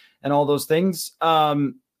contract and all those things,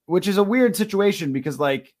 which is a weird situation because,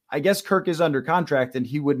 like, I guess Kirk is under contract and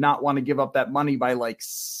he would not want to give up that money by like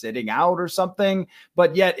sitting out or something.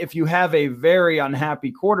 But yet, if you have a very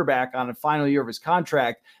unhappy quarterback on a final year of his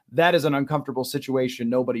contract, that is an uncomfortable situation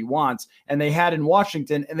nobody wants. And they had in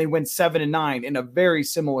Washington, and they went 7-9 in a very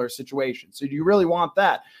similar situation. So do you really want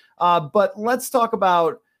that? But let's talk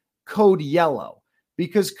about Code Yellow,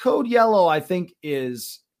 because Code Yellow, I think,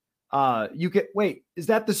 is is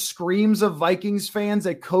that the screams of Vikings fans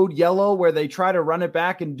at Code Yellow, where they try to run it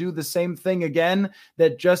back and do the same thing again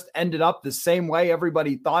that just ended up the same way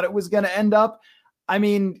everybody thought it was going to end up? I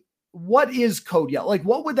mean, what is Code Yellow? Like,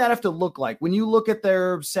 what would that have to look like when you look at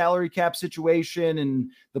their salary cap situation and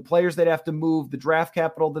the players they'd have to move, the draft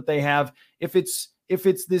capital that they have? If it's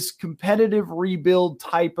this competitive rebuild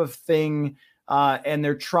type of thing, and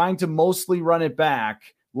they're trying to mostly run it back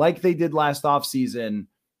like they did last offseason,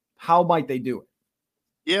 how might they do it?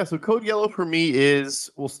 Yeah, so Code Yellow for me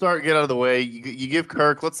is, we'll get out of the way. You give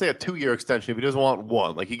Kirk, let's say, a 2-year extension if he doesn't want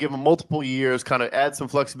one. Like, you give him multiple years, kind of add some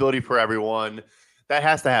flexibility for everyone. That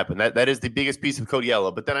has to happen. That is the biggest piece of Code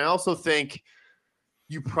Yellow. But then I also think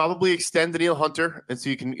you probably extend Danielle Hunter, and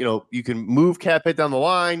so you can move cap hit down the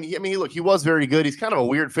line. I mean, look, he was very good. He's kind of a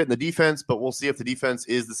weird fit in the defense, but we'll see if the defense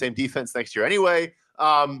is the same defense next year anyway.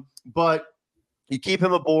 But you keep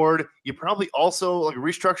him aboard. You probably also like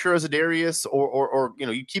restructure Azadarius, or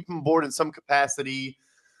you keep him aboard in some capacity.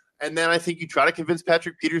 And then I think you try to convince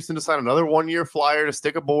Patrick Peterson to sign another 1-year flyer to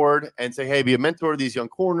stick aboard and say, hey, be a mentor to these young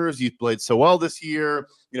corners. You've played so well this year.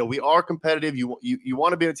 We are competitive. You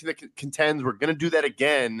want to be a team that contends. We're going to do that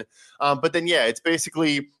again. But then, yeah, it's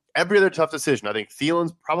basically every other tough decision. I think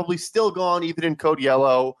Thielen's probably still gone, even in Code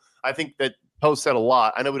Yellow. I think that Post said a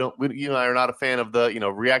lot. I know you and I are not a fan of the,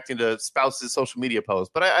 reacting to spouses' social media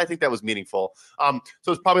posts, but I think that was meaningful.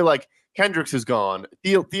 So it's probably like Kendricks is gone.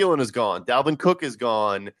 Thielen is gone. Dalvin Cook is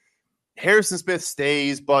gone. Harrison Smith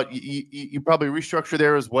stays, but you probably restructure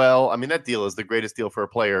there as well. I mean, that deal is the greatest deal for a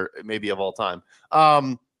player maybe of all time.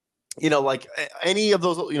 like any of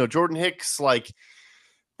those, Jordan Hicks, like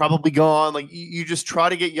probably gone. Like you just try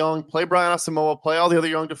to get young, play Brian Asamoah, play all the other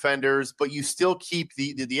young defenders, but you still keep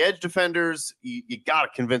the edge defenders. You got to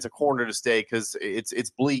convince a corner to stay because it's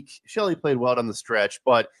bleak. Shelley played well down the stretch,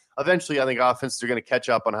 but eventually I think offenses are going to catch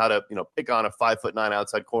up on how to, pick on a 5'9"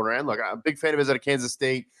 outside corner. And look, I'm a big fan of his out of Kansas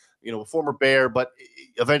State, a former Bear, but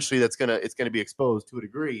eventually it's going to be exposed to a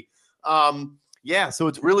degree. So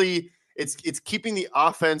it's really, it's keeping the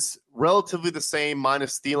offense relatively the same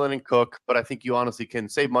minus Thielen and Cook, but I think you honestly can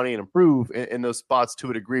save money and improve in those spots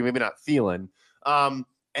to a degree, maybe not Thielen. And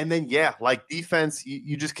then, like defense,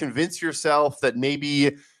 you just convince yourself that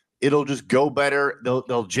maybe it'll just go better.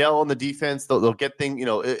 They'll gel on the defense. They'll get things,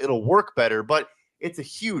 it'll work better, but it's a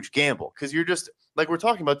huge gamble because you're just like we're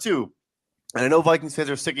talking about too. And I know Vikings fans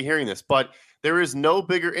are sick of hearing this, but there is no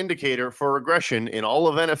bigger indicator for regression in all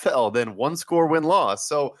of NFL than one score win-loss.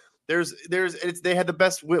 So they had the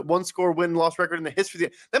best one score win-loss record in the history.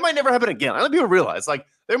 That might never happen again. I let people realize, like,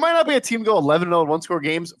 there might not be a team go 11-0 in one score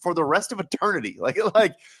games for the rest of eternity.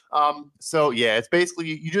 It's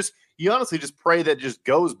basically you honestly just pray that it just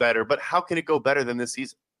goes better. But how can it go better than this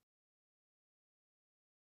season?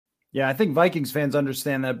 Yeah, I think Vikings fans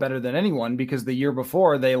understand that better than anyone because the year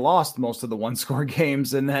before they lost most of the one-score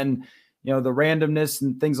games, and then the randomness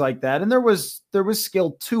and things like that. And there was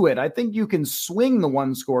skill to it. I think you can swing the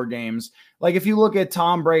one-score games. Like if you look at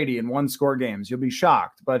Tom Brady in one-score games, you'll be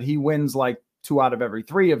shocked, but he wins like 2 out of every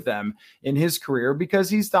 3 of them in his career because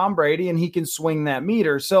he's Tom Brady and he can swing that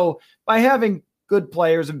meter. So by having good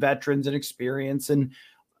players and veterans and experience,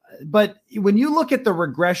 but when you look at the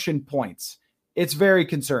regression points, it's very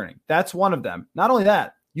concerning. That's one of them. Not only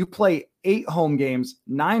that, you play 8 home games,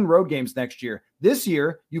 9 road games next year. This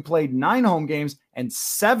year, you played 9 home games and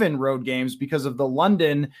 7 road games because of the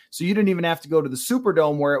London. So you didn't even have to go to the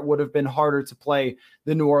Superdome where it would have been harder to play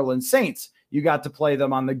the New Orleans Saints. You got to play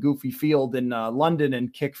them on the goofy field in London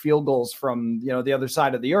and kick field goals from the other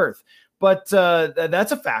side of the earth. But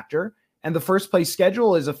that's a factor. And the first place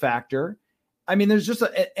schedule is a factor. I mean, there's just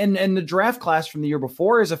and the draft class from the year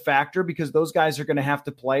before is a factor because those guys are going to have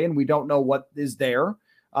to play and we don't know what is there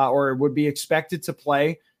or would be expected to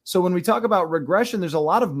play. So when we talk about regression, there's a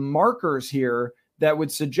lot of markers here that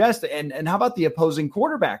would suggest, and how about the opposing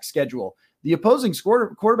quarterback schedule? The opposing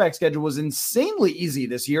quarterback schedule was insanely easy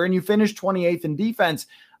this year, and you finished 28th in defense,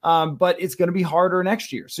 but it's going to be harder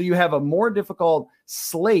next year. So you have a more difficult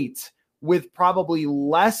slate with probably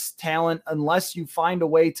less talent unless you find a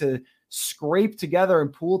way to scrape together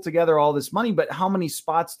and pool together all this money. But how many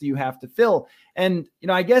spots do you have to fill? And,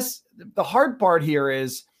 I guess the hard part here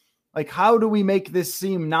is, like, how do we make this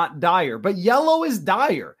seem not dire? But yellow is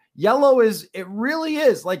dire. It really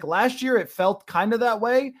is. Like last year, it felt kind of that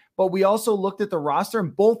way, but we also looked at the roster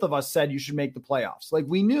and both of us said you should make the playoffs. Like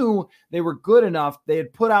we knew they were good enough. They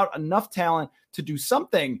had put out enough talent to do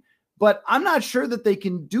something, but I'm not sure that they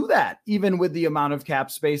can do that even with the amount of cap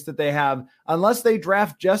space that they have, unless they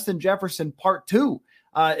draft Justin Jefferson part 2.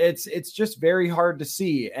 It's just very hard to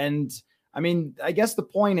see. And I mean, I guess the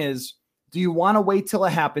point is, do you want to wait till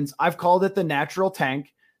it happens? I've called it the natural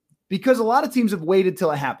tank because a lot of teams have waited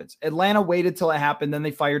till it happens. Atlanta waited till it happened. Then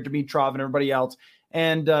they fired Dimitrov and everybody else.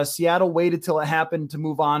 And Seattle waited till it happened to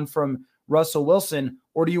move on from Russell Wilson.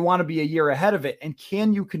 Or do you want to be a year ahead of it? And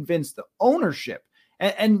can you convince the ownership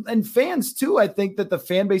and fans too? I think that the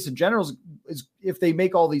fan base in general is if they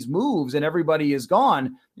make all these moves and everybody is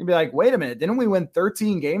gone, you'll be like, wait a minute, didn't we win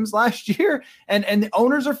 13 games last year? And the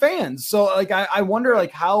owners are fans. So like, I wonder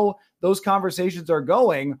like how those conversations are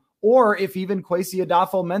going, or if even Kwesi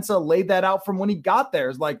Adolfo-Mensah laid that out from when he got there.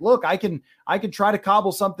 It's like, look, I can try to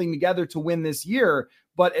cobble something together to win this year,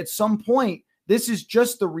 but at some point, this is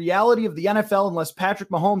just the reality of the NFL. Unless Patrick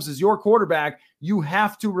Mahomes is your quarterback, you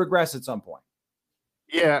have to regress at some point.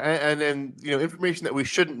 Yeah, and information that we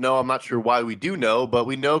shouldn't know. I'm not sure why we do know, but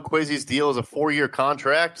we know Kwesi's deal is a 4-year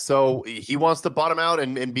contract, so he wants to bottom out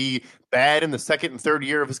and be bad in the second and third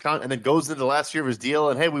year of his contract, and then goes into the last year of his deal.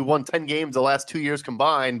 And hey, we won 10 games the last 2 years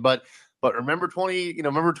combined, but remember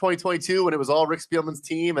 2022 when it was all Rick Spielman's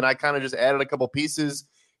team, and I kind of just added a couple pieces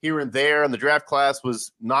here and there, and the draft class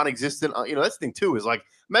was non-existent. That's the thing too is like,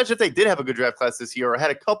 imagine if they did have a good draft class this year or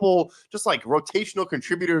had a couple just like rotational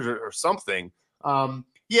contributors or something.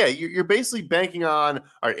 You're basically banking on,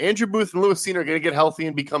 all right, Andrew Booth and Lewis Cine are going to get healthy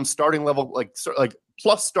and become starting level, like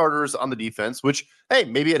plus starters on the defense, which, hey,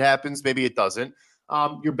 maybe it happens, maybe it doesn't.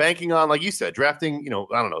 You're banking on, like you said, drafting,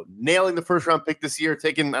 nailing the first round pick this year,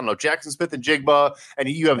 taking, Jackson Smith and Jigba, and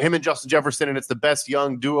you have him and Justin Jefferson, and it's the best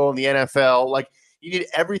young duo in the NFL. Like, you need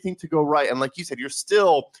everything to go right. And like you said, you're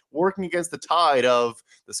still working against the tide of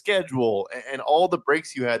the schedule and all the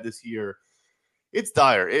breaks you had this year, it's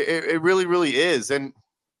dire. It really, really is. And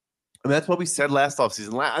that's what we said last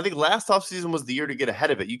offseason. I think last offseason was the year to get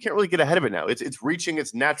ahead of it. You can't really get ahead of it now. It's reaching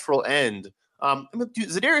its natural end.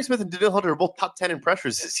 Zadarius Smith and Danielle Hunter are both top 10 in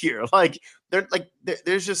pressures this year.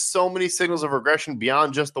 There's just so many signals of regression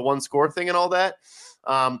beyond just the one score thing and all that.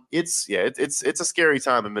 It's a scary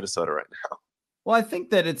time in Minnesota right now. Well, I think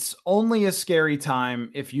that it's only a scary time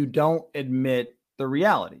if you don't admit the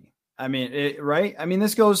reality. I mean, right? I mean,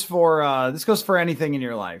 this goes for anything in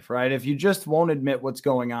your life, right? If you just won't admit what's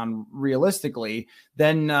going on realistically,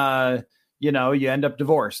 then you end up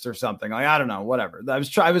divorced or something. Like, I don't know, whatever.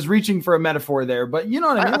 I was reaching for a metaphor there, but you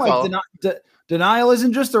know what I mean? Denial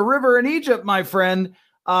isn't just a river in Egypt, my friend.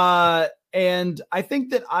 And I think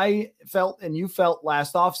that I felt and you felt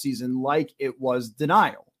last offseason like it was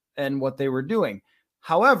denial and what they were doing.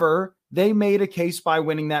 However, they made a case by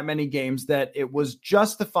winning that many games that it was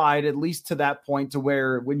justified, at least to that point, to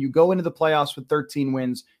where when you go into the playoffs with 13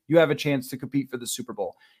 wins, you have a chance to compete for the Super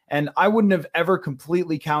Bowl. And I wouldn't have ever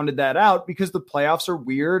completely counted that out because the playoffs are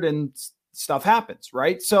weird and stuff happens,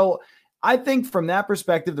 right? So I think from that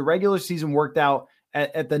perspective, the regular season worked out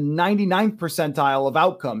at the 99th percentile of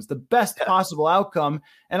outcomes, the best possible outcome.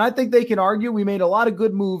 And I think they can argue we made a lot of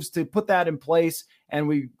good moves to put that in place. And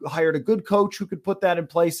we hired a good coach who could put that in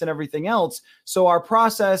place and everything else. So our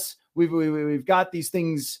process, we've got these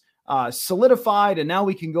things solidified, and now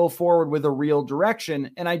we can go forward with a real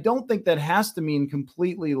direction. And I don't think that has to mean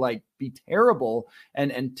completely be terrible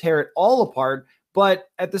and tear it all apart. But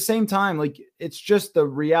at the same time, it's just the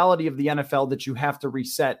reality of the NFL that you have to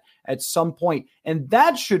reset at some point. And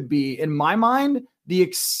that should be, in my mind, the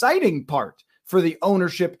exciting part for the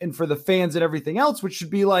ownership and for the fans and everything else, which should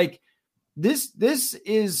be this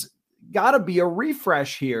is got to be a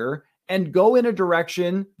refresh here and go in a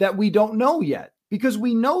direction that we don't know yet, because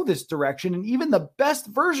we know this direction, and even the best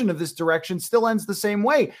version of this direction still ends the same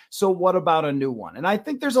way. So what about a new one? And I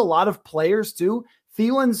think there's a lot of players too.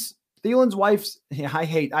 Thielen's wife's, I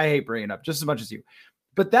hate bringing it up just as much as you,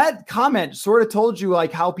 but that comment sort of told you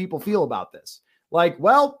how people feel about this. It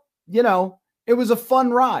was a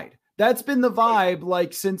fun ride. That's been the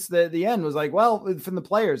vibe since the end was from the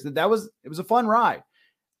players it was a fun ride,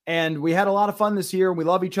 and we had a lot of fun this year and we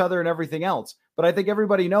love each other and everything else. But I think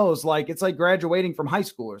everybody knows it's like graduating from high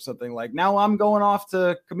school or something. Now I'm going off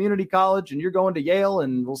to community college and you're going to Yale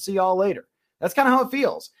and we'll see y'all later. That's kind of how it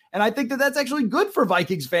feels. And I think that that's actually good for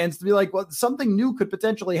Vikings fans to be something new could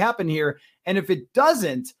potentially happen here. And if it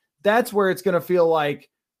doesn't, that's where it's going to feel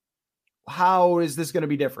how is this going to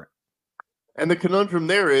be different? And the conundrum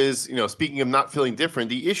there is, speaking of not feeling different,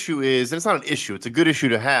 the issue is, and it's not an issue, it's a good issue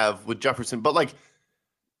to have with Jefferson, but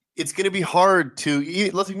it's going to be hard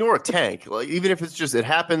to, let's ignore a tank. Even if it's just, it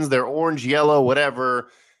happens, they're orange, yellow, whatever,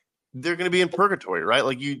 they're going to be in purgatory,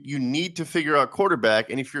 right? You need to figure out quarterback.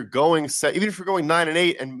 And if you're going, even if you're going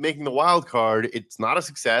 9-8 and making the wild card, it's not a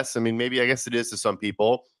success. I mean, maybe I guess it is to some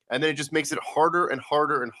people. And then it just makes it harder and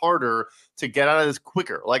harder and harder to get out of this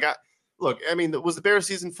quicker. Was the Bears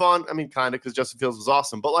season fun? I mean, kind of, because Justin Fields was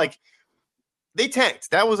awesome, but they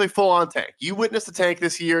tanked. That was a full-on tank. You witnessed a tank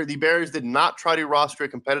this year. The Bears did not try to roster a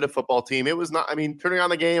competitive football team. It was not, turning on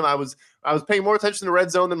the game, I was paying more attention to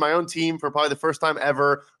red zone than my own team for probably the first time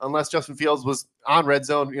ever, unless Justin Fields was on red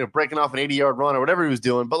zone, breaking off an 80-yard run or whatever he was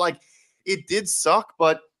doing. But it did suck,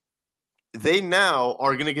 but they now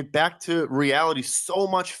are going to get back to reality so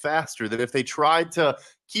much faster than if they tried to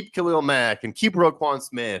keep Khalil Mack and keep Roquan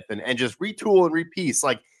Smith and just retool and repiece.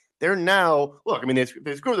 They're now,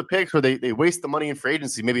 they screw the picks or they waste the money in free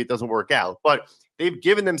agency. Maybe it doesn't work out, but they've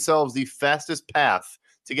given themselves the fastest path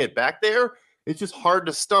to get back there. It's just hard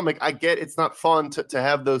to stomach. I get it's not fun to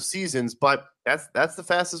have those seasons, but that's the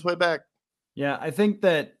fastest way back. Yeah, I think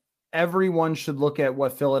that everyone should look at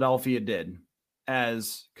what Philadelphia did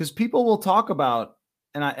because people will talk about,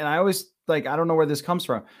 and I always I don't know where this comes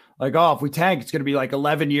from. If we tank, it's going to be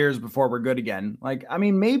 11 years before we're good again.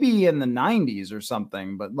 Maybe in the 90s or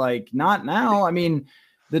something, but not now.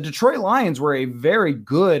 The Detroit Lions were a very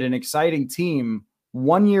good and exciting team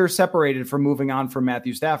 1 year separated from moving on from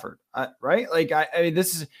Matthew Stafford, right?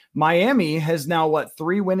 This is Miami has now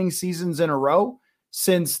 3 winning seasons in a row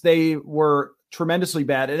since they were tremendously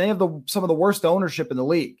bad. And they have some of the worst ownership in the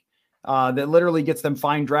league. That literally gets them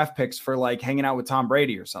fine draft picks for hanging out with Tom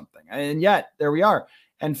Brady or something. And yet there we are.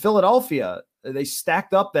 And Philadelphia, they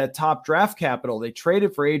stacked up that top draft capital. They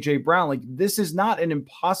traded for A.J. Brown. This is not an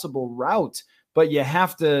impossible route, but you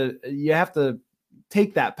have to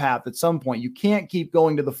take that path at some point. You can't keep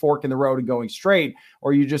going to the fork in the road and going straight,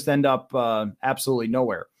 or you just end up absolutely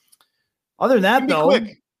nowhere. Other than that, though,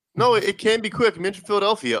 quick. No, it can be quick. You mentioned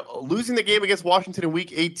Philadelphia. Losing the game against Washington in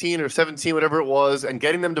week 18 or 17, whatever it was, and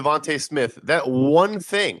getting them Devontae Smith, that one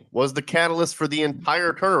thing was the catalyst for the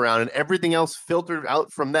entire turnaround, and everything else filtered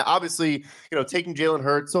out from that. Obviously, taking Jalen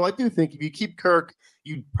Hurts. So I do think if you keep Kirk,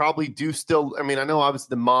 you probably do still. I mean, I know obviously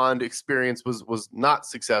the Mond experience was not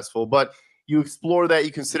successful, but you explore that.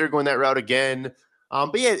 You consider going that route again.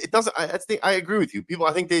 But yeah, it doesn't. I agree with you. People,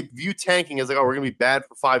 I think they view tanking as like, oh, we're gonna be bad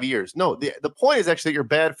for 5 years. No, the point is actually that you're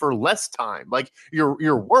bad for less time. Like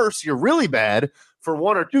you're worse. You're really bad for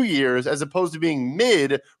 1 or 2 years, as opposed to being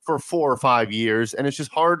mid for 4 or 5 years. And it's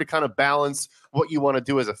just hard to kind of balance what you want to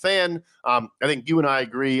do as a fan. I think you and I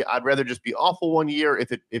agree. I'd rather just be awful 1 year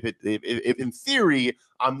if in theory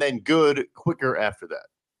I'm then good quicker after that.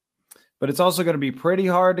 But it's also going to be pretty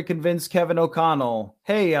hard to convince Kevin O'Connell,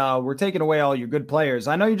 hey, we're taking away all your good players.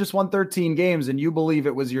 I know you just won 13 games and you believe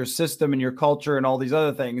it was your system and your culture and all these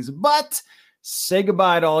other things, but say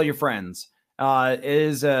goodbye to all your friends.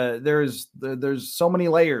 There's so many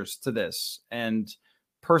layers to this, and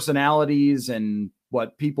personalities and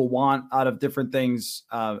what people want out of different things.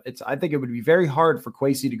 I think it would be very hard for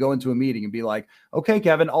Kwesi to go into a meeting and be like, okay,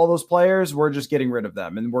 Kevin, all those players, we're just getting rid of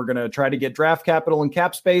them. And we're going to try to get draft capital and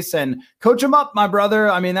cap space and coach them up, my brother.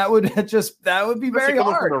 I mean, that would be very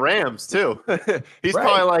hard. From the Rams too. He's right.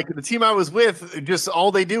 Probably like, the team I was with, just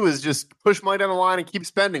all they do is just push money down the line and keep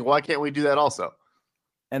spending. Why can't we do that also?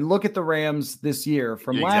 And look at the Rams this year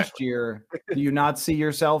from last year. Do you not see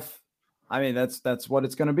yourself? I mean, that's what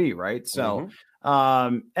it's going to be. Right. So,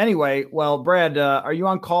 anyway, well, Brad, are you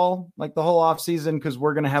on call like the whole off season? Cause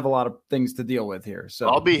we're going to have a lot of things to deal with here. So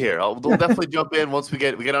I'll be here. We'll definitely jump in once we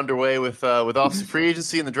get underway with off free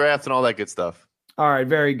agency and the draft and all that good stuff. All right.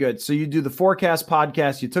 Very good. So you do the Forecast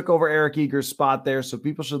podcast. You took over Eric Eager's spot there. So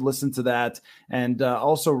people should listen to that and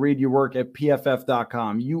also read your work at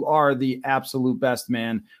pff.com. You are the absolute best,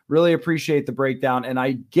 man. Really appreciate the breakdown. And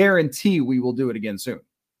I guarantee we will do it again soon.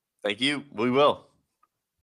 Thank you. We will.